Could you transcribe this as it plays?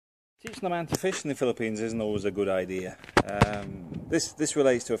Teaching a man to fish in the Philippines isn't always a good idea. This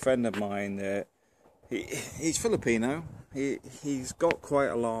relates to a friend of mine. He's Filipino. He's got quite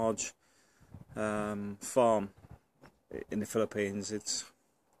a large farm in the Philippines. It's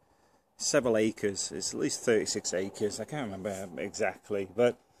several acres. It's at least 36 acres. I can't remember exactly,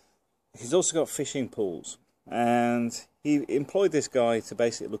 but he's also got fishing pools. And he employed this guy to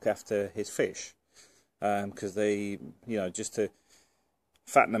basically look after his fish, because they, just to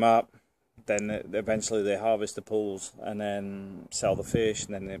fatten them up. Then eventually they harvest the pools and then sell the fish,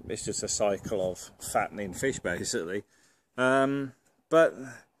 and then it's just a cycle of fattening fish basically. But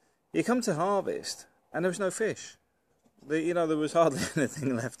you come to harvest and there was no fish. There was hardly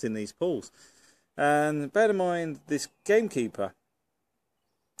anything left in these pools. And bear in mind, this gamekeeper,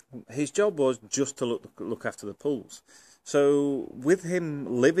 his job was just to look after the pools. So with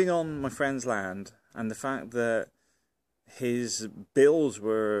him living on my friend's land and the fact that his bills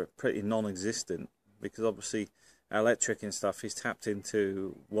were pretty non-existent, because obviously electric and stuff, he's tapped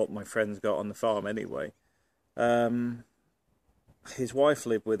into what my friend's got on the farm anyway. His wife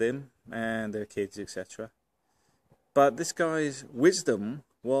lived with him and their kids, etc. But this guy's wisdom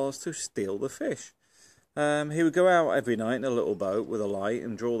was to steal the fish. He would go out every night in a little boat with a light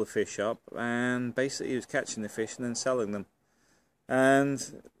and draw the fish up, and basically he was catching the fish and then selling them.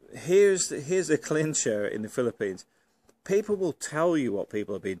 And here's a clincher in the Philippines. People will tell you what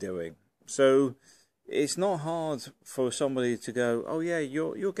people have been doing. So it's not hard for somebody to go, oh yeah,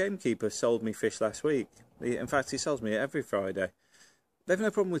 your gamekeeper sold me fish last week. In fact, he sells me every Friday. They've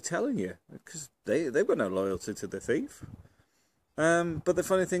no problem with telling you, because they've got no loyalty to the thief. But the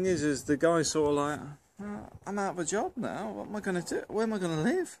funny thing is the guy's sort of like, I'm out of a job now. What am I going to do? Where am I going to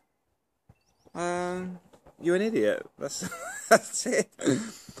live? You're an idiot. That's it.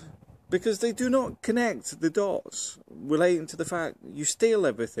 Because they do not connect the dots relating to the fact you steal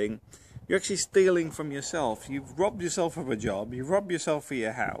everything. You're actually stealing from yourself. You've robbed yourself of a job. You've robbed yourself for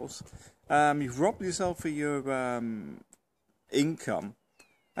your house. You've robbed yourself for your income.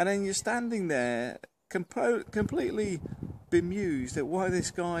 And then you're standing there completely bemused at why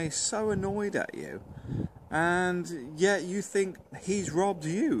this guy is so annoyed at you. And yet you think he's robbed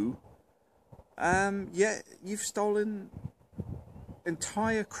you. Yet you've stolen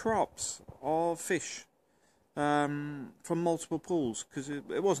entire crops of fish from multiple pools, because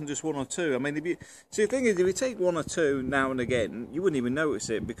it wasn't just one or two. I mean, the thing is, if you take one or two now and again, you wouldn't even notice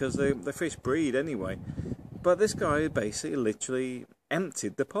it, because the fish breed anyway. But this guy basically literally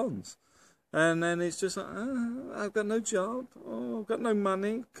emptied the ponds, and then it's just like, I've got no job, I've got no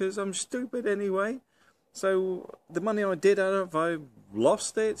money because I'm stupid anyway. So the money I did have, I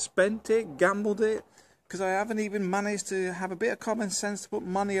lost it, spent it, gambled it, because I haven't even managed to have a bit of common sense to put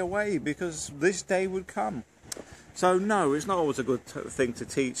money away, because this day would come. So no, it's not always a good thing to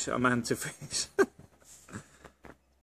teach a man to fish.